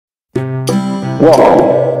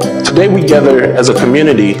Welcome. Today we gather as a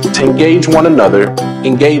community to engage one another,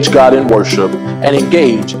 engage God in worship, and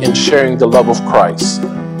engage in sharing the love of Christ.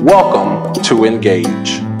 Welcome to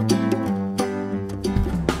Engage.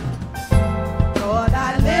 Lord,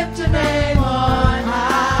 I lift your name on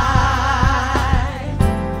high.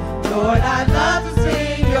 Lord, I love to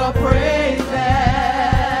sing your praises.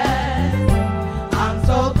 I'm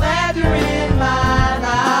so glad you're in my life.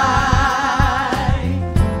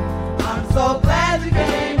 I'm so glad you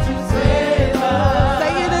came to save us.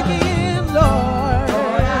 Say it again, Lord.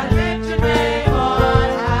 Lord, I lift your name on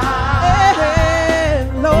high. Hey,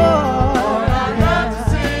 Lord. Lord, I love to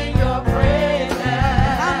sing your praises.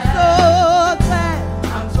 I'm so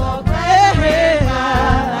glad you're in my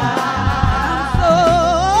life. I'm so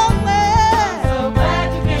glad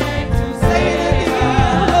you came to say it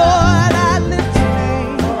again. Lord, I lift your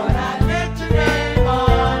name. Lord, I lift your name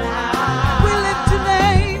on high. We lift your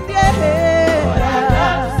name, yeah. Lord, I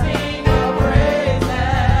love to sing your praises.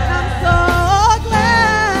 I'm so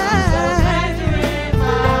glad you're in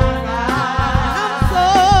my life. I'm so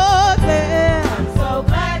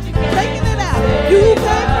glad you came. Taking it out. You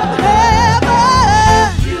came from heaven.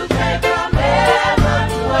 You came from heaven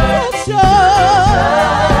to earth. To show.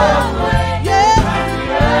 Yeah.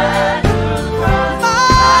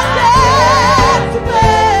 My debt to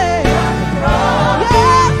pay.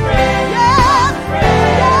 Yes. Yes.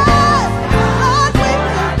 Yes. Lord,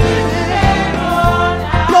 we lift your name on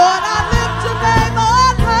high. Lord, I lift your name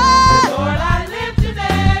on high. Lord, I lift your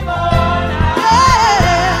name on high.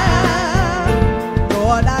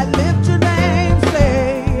 Lord, I lift your name,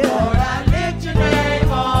 say. Lord, I lift your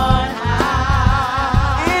name on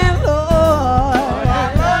high. And Lord, I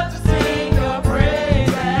love to sing your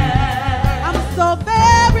praises. I'm so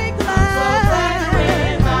very glad you're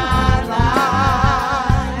in my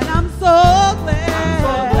life. And I'm so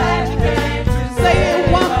glad you came to say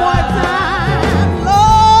it one more time.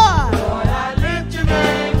 Lord, Lord, I lift your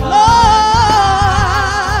name on Lord,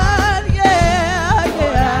 yeah. I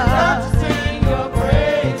love to sing your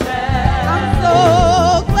praises. I'm so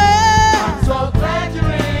glad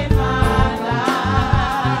you're in my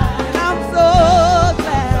life. And I'm so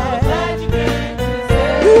glad you came to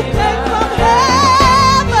save. You came from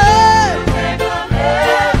heaven. You came from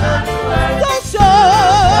heaven to earth. To show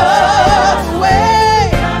the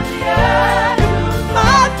way.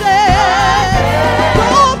 My debt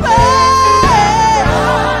to pay.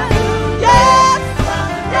 Yes,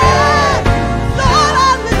 yes. Lord,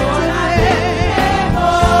 I lift your name.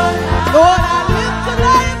 Lord, I lift your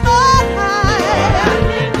name on high.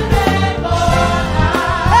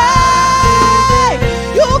 Hey,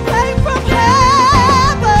 you came from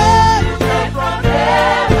heaven. You came from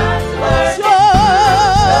heaven to show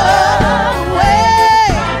the way.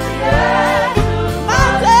 My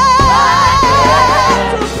debt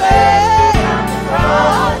to pay.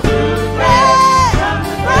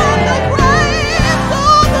 From the grave to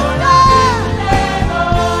the sky.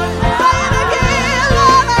 Say it again,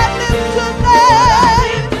 Lord, I lift your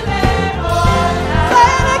name. Say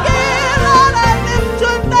it again, Lord, I lift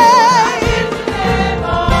your name.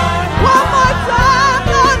 One more time,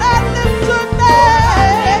 Lord, I lift your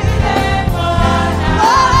name.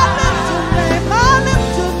 Lord, I lift your name. I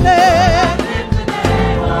lift your name.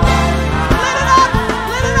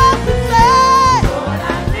 Let it up and say.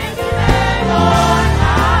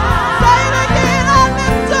 Say it again, I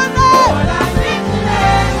lift your name.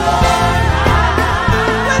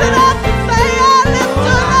 Let it up and say, I lift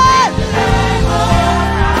your name.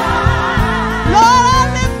 Lord, I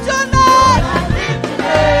lift your name.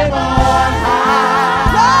 Lord,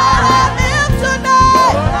 I lift your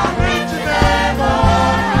name.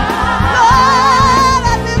 Lord,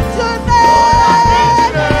 I lift your name.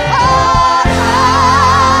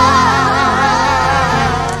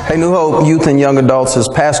 Hey, New Hope Youth and Young Adults, is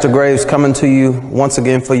Pastor Graves coming to you once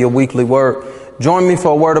again for your weekly word. Join me for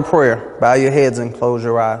a word of prayer. Bow your heads and close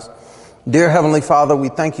your eyes. Dear Heavenly Father, we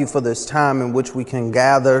thank you for this time in which we can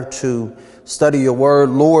gather to study your word.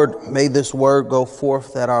 Lord, may this word go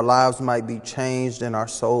forth that our lives might be changed and our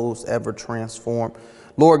souls ever transformed.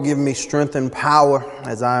 Lord, give me strength and power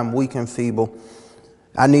as I am weak and feeble.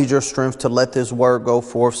 I need your strength to let this word go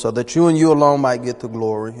forth so that you and you alone might get the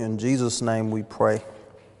glory. In Jesus' name we pray.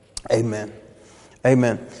 Amen.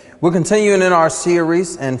 Amen. We're continuing in our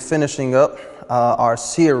series and finishing up our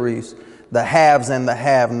series, The Haves and the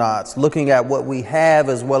Have-Nots, looking at what we have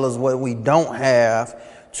as well as what we don't have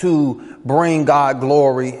to bring God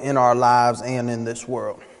glory in our lives and in this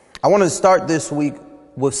world. I want to start this week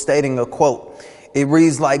with stating a quote. It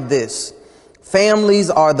reads like this: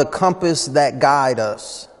 Families are the compass that guide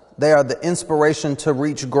us. They are the inspiration to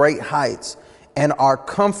reach great heights and our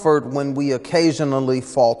comfort when we occasionally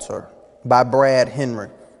falter, by Brad Henry.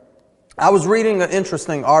 I was reading an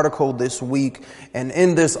interesting article this week, and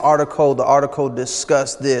in this article, the article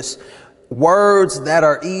discussed this: words that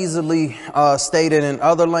are easily stated in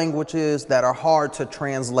other languages that are hard to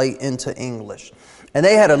translate into English. And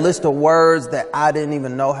they had a list of words that I didn't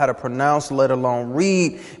even know how to pronounce, let alone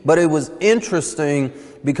read. But it was interesting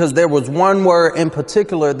because there was one word in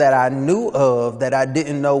particular that I knew of that I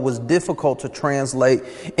didn't know was difficult to translate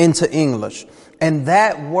into English. And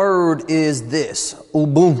that word is this: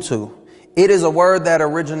 Ubuntu. It is a word that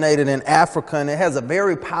originated in Africa, and it has a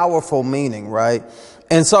very powerful meaning, right?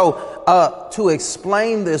 And so to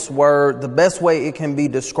explain this word, the best way it can be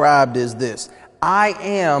described is this: I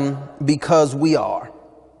am because we are.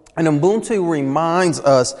 And Ubuntu reminds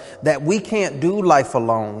us that we can't do life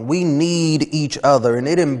alone. We need each other. And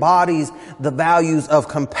it embodies the values of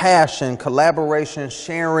compassion, collaboration,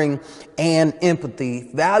 sharing, and empathy.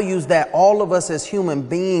 Values that all of us as human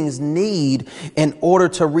beings need in order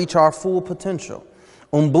to reach our full potential.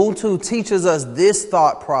 Ubuntu teaches us this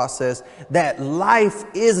thought process, that life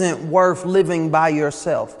isn't worth living by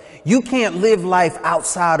yourself. You can't live life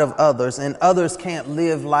outside of others, and others can't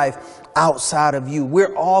live life outside of you.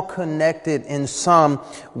 We're all connected in some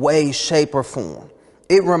way, shape, or form.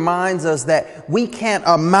 It reminds us that we can't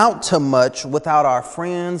amount to much without our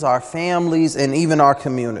friends, our families, and even our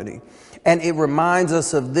community. And it reminds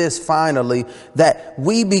us of this, finally, that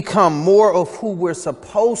we become more of who we're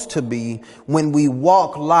supposed to be when we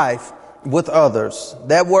walk life with others.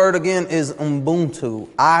 That word again is Ubuntu.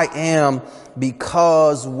 I am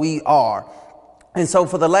because we are. And so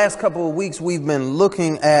for the last couple of weeks, we've been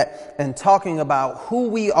looking at and talking about who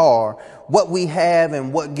we are, what we have,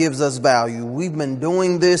 and what gives us value. We've been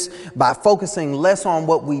doing this by focusing less on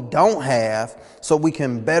what we don't have so we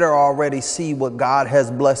can better already see what God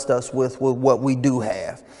has blessed us with what we do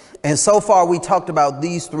have. And so far, we talked about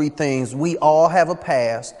these three things. We all have a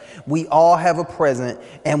past, we all have a present,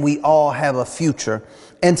 and we all have a future.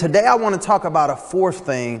 And today I want to talk about a fourth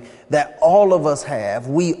thing that all of us have.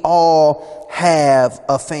 We all have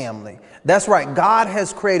a family. That's right. God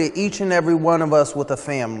has created each and every one of us with a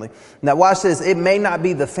family. Now watch this. It may not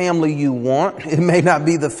be the family you want. It may not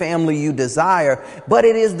be the family you desire, but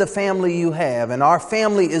it is the family you have. And our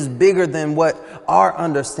family is bigger than what our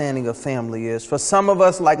understanding of family is. For some of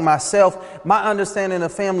us, like myself, my understanding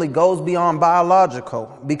of family goes beyond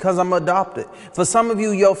biological because I'm adopted. For some of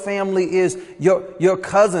you, your family is your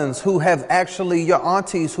cousins who have actually, your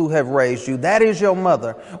aunties who have raised you. That is your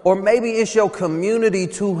mother. Or maybe it's your community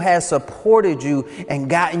who has supported you and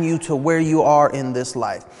gotten you to where you are in this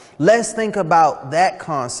life. Let's think about that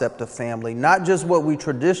concept of family, not just what we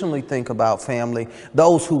traditionally think about family,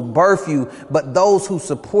 those who birth you, but those who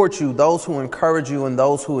support you, those who encourage you, and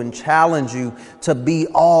those who challenge you to be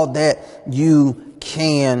all that you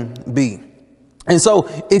can be. And so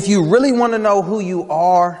if you really want to know who you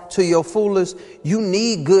are to your fullest, you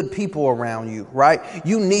need good people around you, right?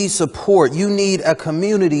 You need support. You need a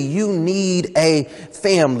community. You need a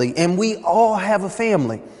family. And we all have a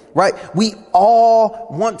family, right? We all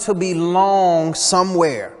want to belong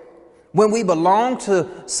somewhere. When we belong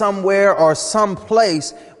to somewhere or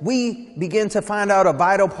someplace, we begin to find out a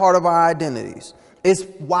vital part of our identities. It's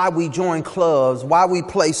why we join clubs, why we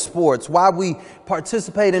play sports, why we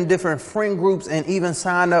participate in different friend groups and even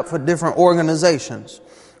sign up for different organizations.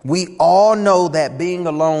 We all know that being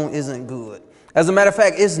alone isn't good. As a matter of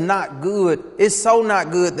fact, it's not good. It's so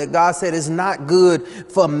not good that God said it's not good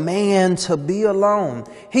for man to be alone.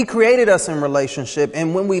 He created us in relationship.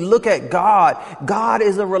 And when we look at God, God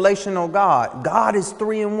is a relational God. God is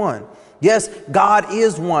 3 in 1. Yes, God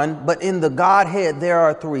is one, but in the Godhead, there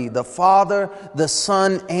are 3, the Father, the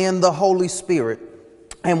Son, and the Holy Spirit.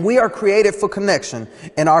 And we are created for connection,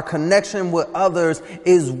 and our connection with others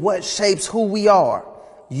is what shapes who we are.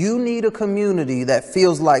 You need a community that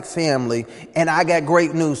feels like family, and I got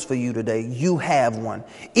great news for you today. You have one.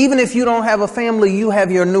 Even if you don't have a family, you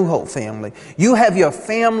have your New Hope family. You have your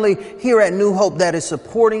family here at New Hope that is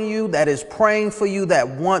supporting you, that is praying for you, that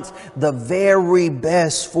wants the very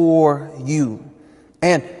best for you.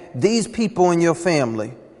 And these people in your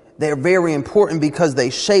family, they're very important because they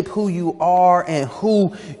shape who you are and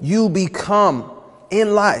who you become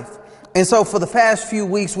in life. And so for the past few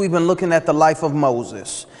weeks, we've been looking at the life of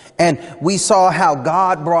Moses, and we saw how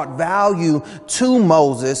God brought value to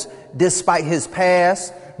Moses despite his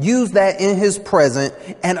past, used that in his present,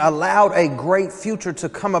 and allowed a great future to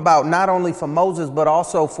come about, not only for Moses, but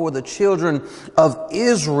also for the children of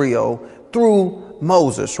Israel through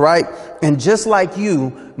Moses, right? And just like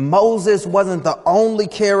you, Moses wasn't the only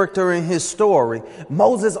character in his story.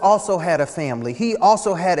 Moses also had a family. He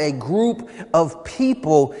also had a group of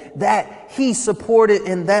people that he supported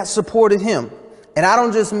and that supported him. And I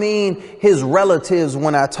don't just mean his relatives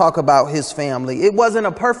when I talk about his family. It wasn't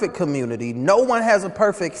a perfect community. No one has a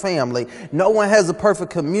perfect family. No one has a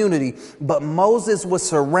perfect community. But Moses was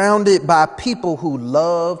surrounded by people who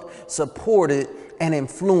loved, supported, and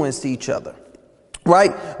influenced each other.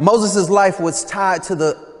 Right? Moses' life was tied to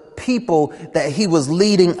the people that he was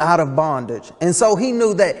leading out of bondage. And so he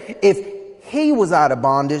knew that if he was out of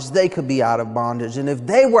bondage, they could be out of bondage. And if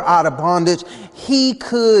they were out of bondage, he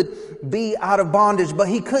could be out of bondage, but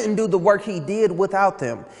he couldn't do the work he did without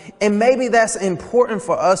them. And maybe that's important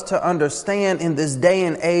for us to understand in this day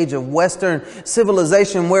and age of Western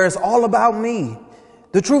civilization where it's all about me.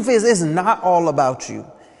 The truth is, it's not all about you.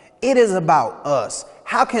 It is about us.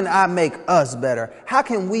 How can I make us better? How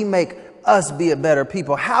can we make us be a better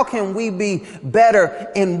people? How can we be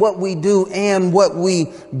better in what we do and what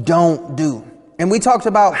we don't do? And we talked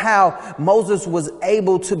about how Moses was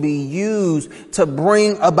able to be used to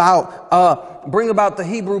bring about the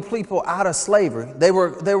Hebrew people out of slavery. They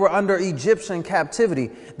were under Egyptian captivity.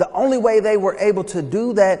 The only way they were able to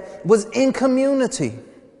do that was in community,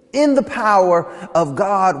 in the power of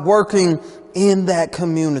God working in that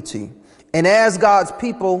community. And as God's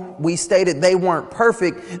people, we stated they weren't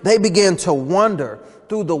perfect. They began to wander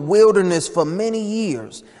through the wilderness for many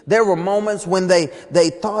years. There were moments when they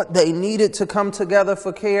thought they needed to come together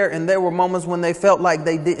for care, and there were moments when they felt like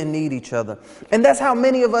they didn't need each other. And that's how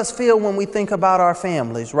many of us feel when we think about our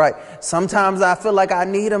families, right? Sometimes I feel like I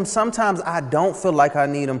need them. Sometimes I don't feel like I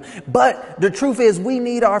need them. But the truth is, we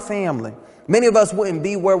need our family. Many of us wouldn't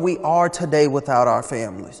be where we are today without our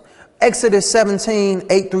families. Exodus 17,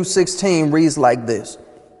 8 through 16 reads like this.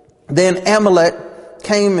 Then Amalek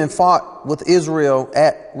came and fought with Israel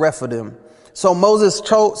at Rephidim. So Moses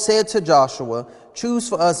said to Joshua, choose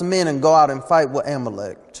for us men and go out and fight with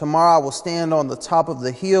Amalek. Tomorrow I will stand on the top of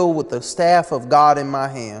the hill with the staff of God in my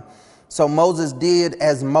hand. So Moses did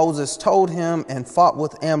as Moses told him and fought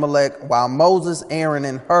with Amalek, while Moses, Aaron,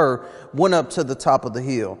 and Hur went up to the top of the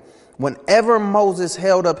hill. Whenever Moses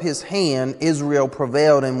held up his hand, Israel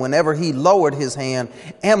prevailed, and whenever he lowered his hand,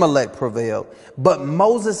 Amalek prevailed. But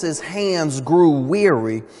Moses' hands grew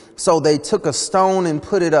weary, so they took a stone and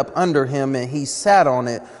put it up under him, and he sat on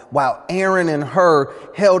it, while Aaron and Hur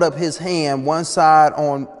held up his hand, one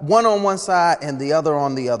on one side and the other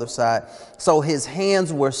on the other side. So his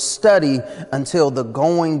hands were steady until the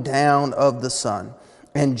going down of the sun.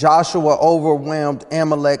 And Joshua overwhelmed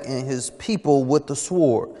Amalek and his people with the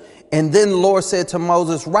sword. And then the Lord said to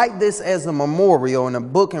Moses, write this as a memorial in a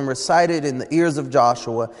book and recite it in the ears of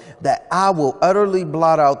Joshua, that I will utterly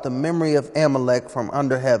blot out the memory of Amalek from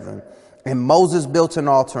under heaven. And Moses built an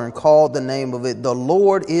altar and called the name of it, The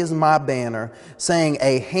Lord is my banner, saying,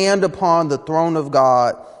 a hand upon the throne of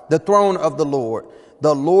God, the throne of the Lord.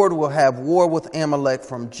 The Lord will have war with Amalek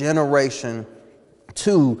from generation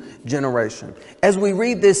to generation. As we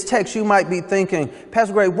read this text, you might be thinking,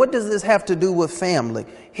 Pastor Gray, what does this have to do with family?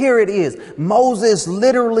 Here it is. Moses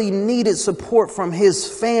literally needed support from his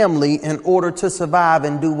family in order to survive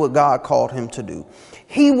and do what God called him to do.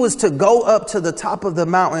 He was to go up to the top of the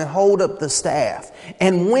mountain, hold up the staff.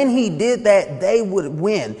 And when he did that, they would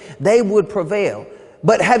win. They would prevail.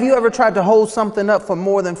 But have you ever tried to hold something up for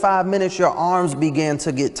more than 5 minutes? Your arms began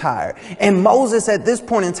to get tired. And Moses at this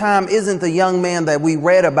point in time isn't the young man that we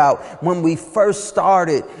read about when we first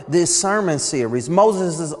started this sermon series.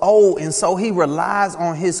 Moses is old, and so he relies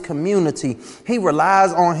on his community. He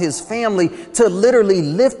relies on his family to literally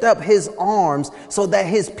lift up his arms so that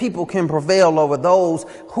his people can prevail over those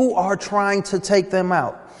who are trying to take them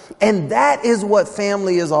out. And that is what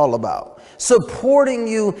family is all about. Supporting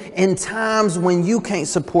you in times when you can't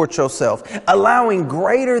support yourself, allowing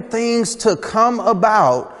greater things to come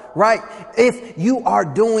about, right? If you are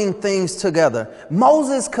doing things together.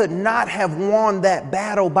 Moses could not have won that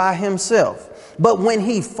battle by himself. But when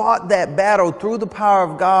he fought that battle through the power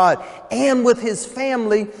of God and with his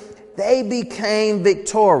family, they became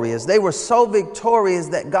victorious. They were so victorious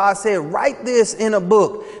that God said, write this in a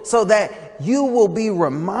book so that you will be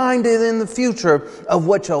reminded in the future of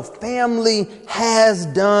what your family has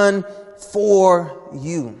done for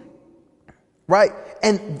you. Right?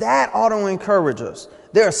 And that ought to encourage us.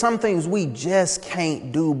 There are some things we just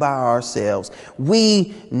can't do by ourselves.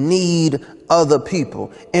 We need other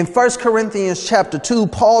people. In 1 Corinthians chapter 2,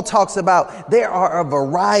 Paul talks about there are a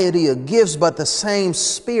variety of gifts, but the same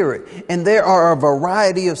Spirit. And there are a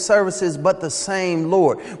variety of services, but the same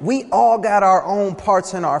Lord. We all got our own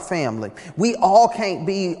parts in our family. We all can't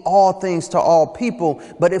be all things to all people.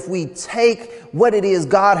 But if we take what it is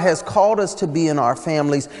God has called us to be in our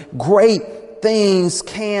families, great things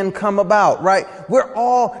can come about, right? We're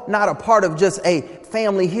all not a part of just a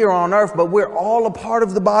family here on earth, but we're all a part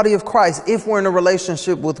of the body of Christ if we're in a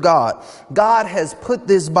relationship with God. God has put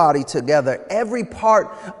this body together. Every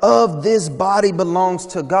part of this body belongs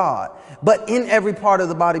to God. But in every part of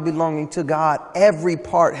the body belonging to God, every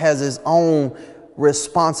part has its own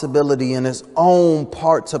responsibility and its own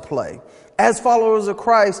part to play. As followers of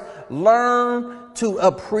Christ, learn to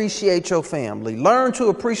appreciate your family. Learn to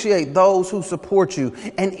appreciate those who support you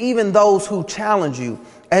and even those who challenge you.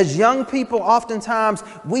 As young people, oftentimes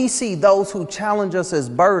we see those who challenge us as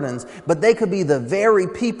burdens, but they could be the very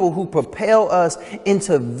people who propel us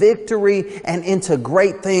into victory and into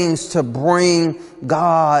great things to bring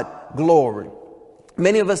God glory.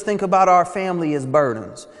 Many of us think about our family as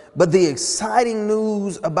burdens, but the exciting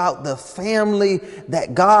news about the family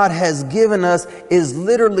that God has given us is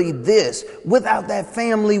literally this. Without that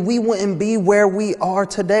family, we wouldn't be where we are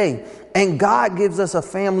today. And God gives us a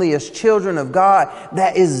family as children of God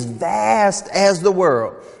that is vast as the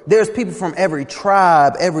world. There's people from every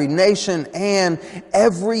tribe, every nation, and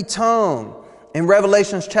every tongue. In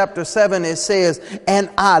Revelations chapter 7, it says, "And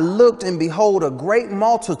I looked, and behold, a great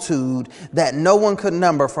multitude that no one could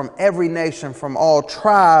number, from every nation, from all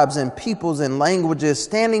tribes and peoples and languages,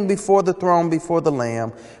 standing before the throne, before the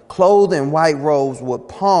Lamb, clothed in white robes with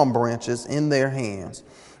palm branches in their hands."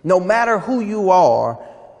 No matter who you are,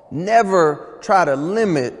 never try to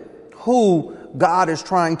limit who God is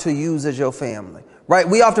trying to use as your family. Right?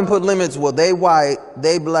 We often put limits. Well, they white,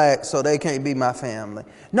 they black, so they can't be my family.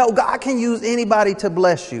 No, God can use anybody to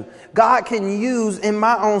bless you. God can use, in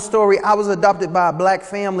my own story, I was adopted by a black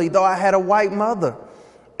family, though I had a white mother.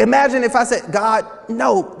 Imagine if I said, God,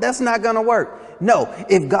 no, that's not going to work. No,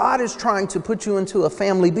 if God is trying to put you into a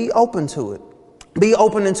family, be open to it. Be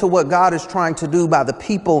open into what God is trying to do by the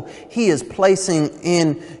people he is placing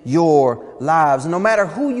in your lives. No matter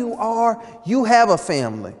who you are, you have a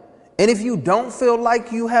family. And if you don't feel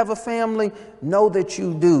like you have a family, know that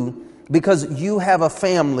you do, because you have a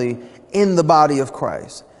family in the body of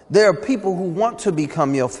Christ. There are people who want to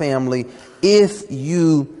become your family if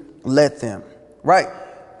you let them, right?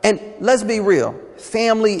 And let's be real.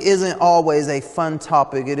 Family isn't always a fun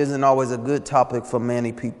topic. It isn't always a good topic for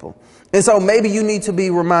many people. And so maybe you need to be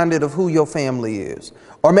reminded of who your family is.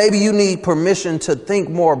 Or maybe you need permission to think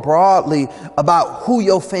more broadly about who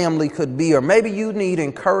your family could be. Or maybe you need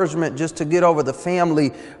encouragement just to get over the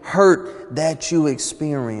family hurt that you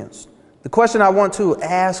experienced. The question I want to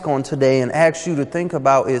ask on today and ask you to think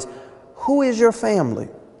about is, who is your family?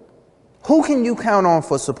 Who can you count on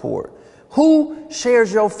for support? Who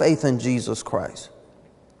shares your faith in Jesus Christ?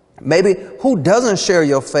 Maybe who doesn't share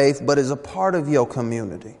your faith but is a part of your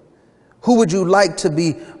community? Who would you like to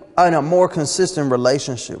be in a more consistent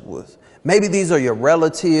relationship with? Maybe these are your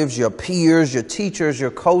relatives, your peers, your teachers,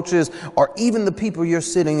 your coaches, or even the people you're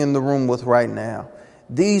sitting in the room with right now.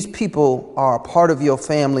 These people are a part of your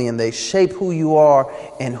family, and they shape who you are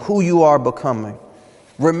and who you are becoming.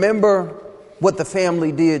 Remember what the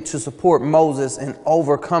family did to support Moses in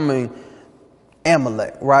overcoming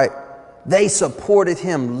Amalek, right? They supported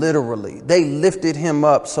him literally. They lifted him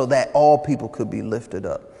up so that all people could be lifted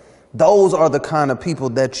up. Those are the kind of people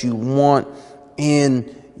that you want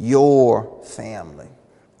in your family.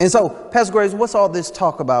 And so, Pastor Graves, what's all this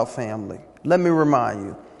talk about family? Let me remind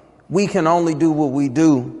you, we can only do what we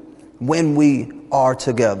do when we are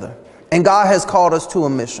together. And God has called us to a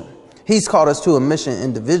mission. He's called us to a mission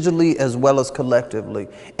individually as well as collectively.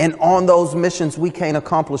 And on those missions, we can't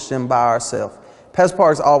accomplish them by ourselves. Pastor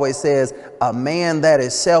Parks always says, a man that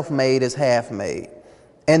is self-made is half-made.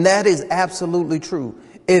 And that is absolutely true.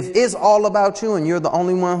 If it's all about you and you're the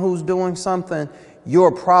only one who's doing something,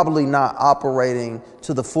 you're probably not operating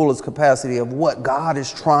to the fullest capacity of what God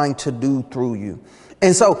is trying to do through you.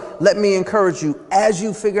 And so let me encourage you, as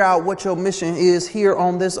you figure out what your mission is here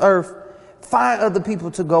on this earth, find other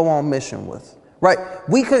people to go on mission with, right?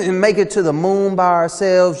 We couldn't make it to the moon by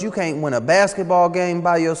ourselves. You can't win a basketball game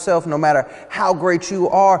by yourself, no matter how great you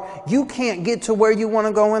are. You can't get to where you want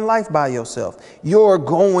to go in life by yourself. You're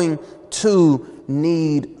going to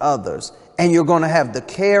need others, and you're going to have to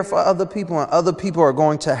care for other people, and other people are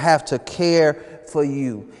going to have to care for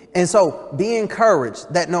you. And so be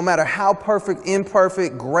encouraged that no matter how perfect,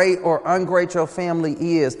 imperfect, great or ungreat your family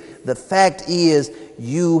is, the fact is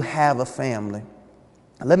you have a family.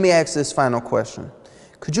 Let me ask this final question.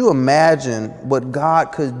 Could you imagine what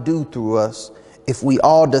God could do through us if we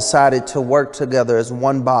all decided to work together as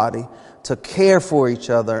one body to care for each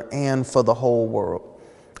other and for the whole world?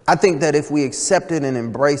 I think that if we accepted and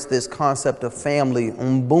embraced this concept of family,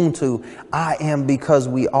 Ubuntu, I am because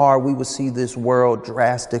we are, we would see this world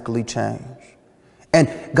drastically change. And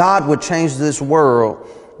God would change this world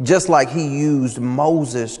just like he used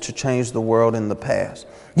Moses to change the world in the past.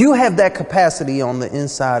 You have that capacity on the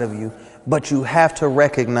inside of you, but you have to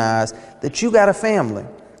recognize that you got a family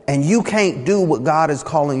and you can't do what God is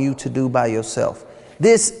calling you to do by yourself.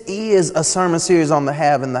 This is a sermon series on the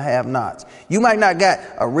have and the have-nots. You might not got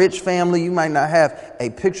a rich family, you might not have a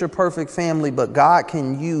picture-perfect family, but God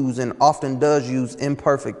can use and often does use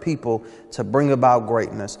imperfect people to bring about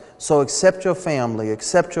greatness. So accept your family,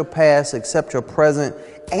 accept your past, accept your present,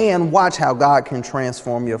 and watch how God can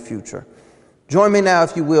transform your future. Join me now,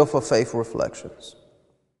 if you will, for Faith Reflections.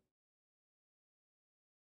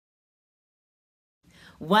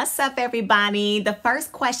 What's up, everybody? The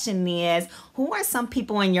first question is, who are some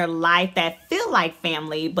people in your life that feel like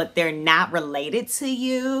family, but they're not related to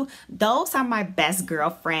you? Those are my best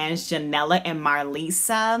girlfriends, Janella and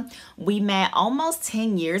Marlisa. We met almost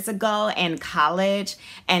 10 years ago in college,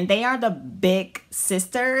 and they are the big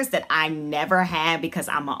sisters that I never had because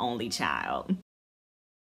I'm an only child.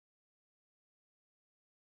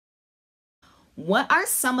 What are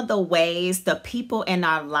some of the ways the people in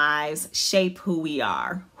our lives shape who we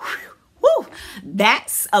are? Whew.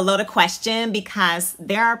 That's a loaded question because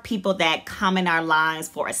there are people that come in our lives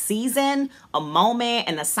for a season, a moment,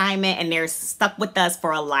 an assignment, and they're stuck with us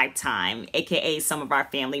for a lifetime, aka some of our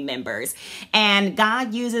family members. And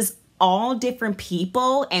God uses all different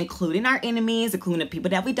people, including our enemies, including the people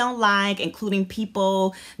that we don't like, including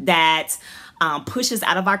people that push us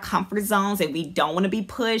out of our comfort zones and we don't want to be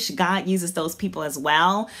pushed. God uses those people as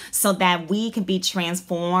well so that we can be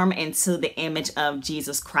transformed into the image of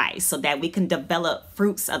Jesus Christ, so that we can develop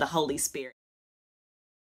fruits of the Holy Spirit.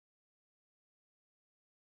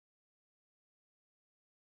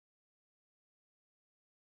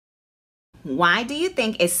 Why do you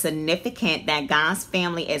think it's significant that God's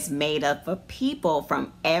family is made up of people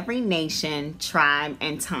from every nation, tribe,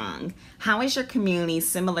 and tongue? How is your community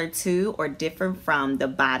similar to or different from the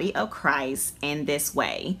body of Christ in this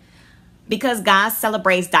way? Because God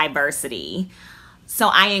celebrates diversity. So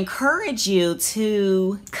I encourage you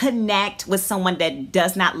to connect with someone that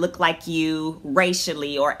does not look like you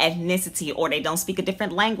racially or ethnicity, or they don't speak a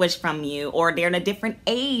different language from you, or they're in a different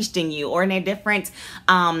age than you, or in a different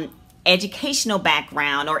educational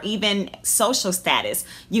background, or even social status.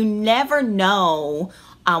 You never know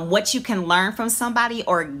what you can learn from somebody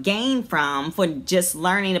or gain from for just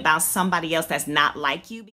learning about somebody else that's not like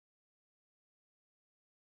you.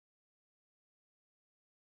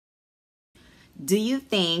 Do you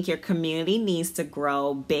think your community needs to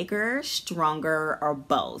grow bigger, stronger, or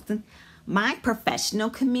both? My professional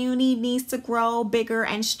community needs to grow bigger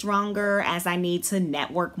and stronger as I need to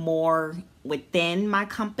network more within my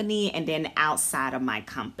company and then outside of my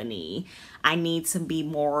company. I need to be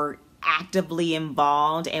more actively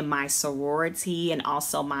involved in my sorority and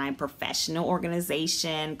also my professional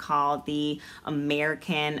organization called the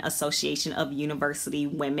American Association of University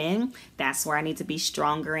Women. That's where I need to be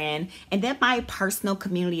stronger in. And then my personal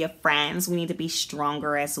community of friends, we need to be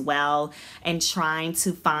stronger as well, and trying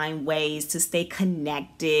to find ways to stay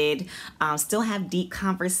connected, still have deep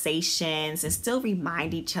conversations, and still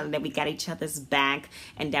remind each other that we got each other's back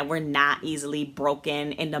and that we're not easily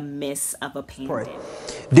broken in the midst of a pandemic.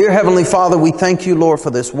 Dear Heavenly Father, we thank you, Lord,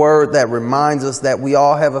 for this word that reminds us that we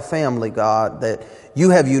all have a family, God, that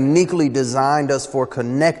you have uniquely designed us for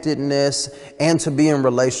connectedness and to be in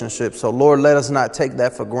relationships. So, Lord, let us not take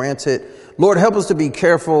that for granted. Lord, help us to be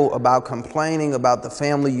careful about complaining about the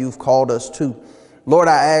family you've called us to. Lord,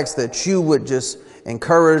 I ask that you would just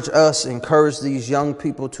encourage us, encourage these young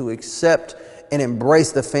people to accept and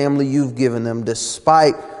embrace the family you've given them,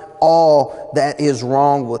 despite all that is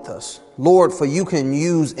wrong with us. Lord, for you can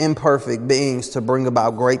use imperfect beings to bring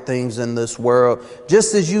about great things in this world,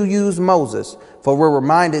 just as you used Moses. For we're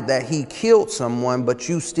reminded that he killed someone, but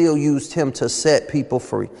you still used him to set people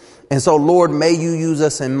free. And so, Lord, may you use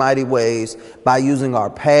us in mighty ways by using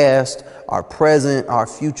our past, our present, our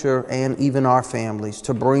future, and even our families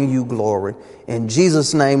to bring you glory. In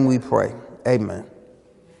Jesus' name we pray. Amen.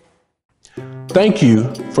 Thank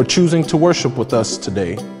you for choosing to worship with us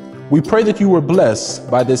today. We pray that you were blessed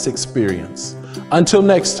by this experience. Until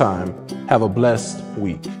next time, have a blessed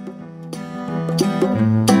week.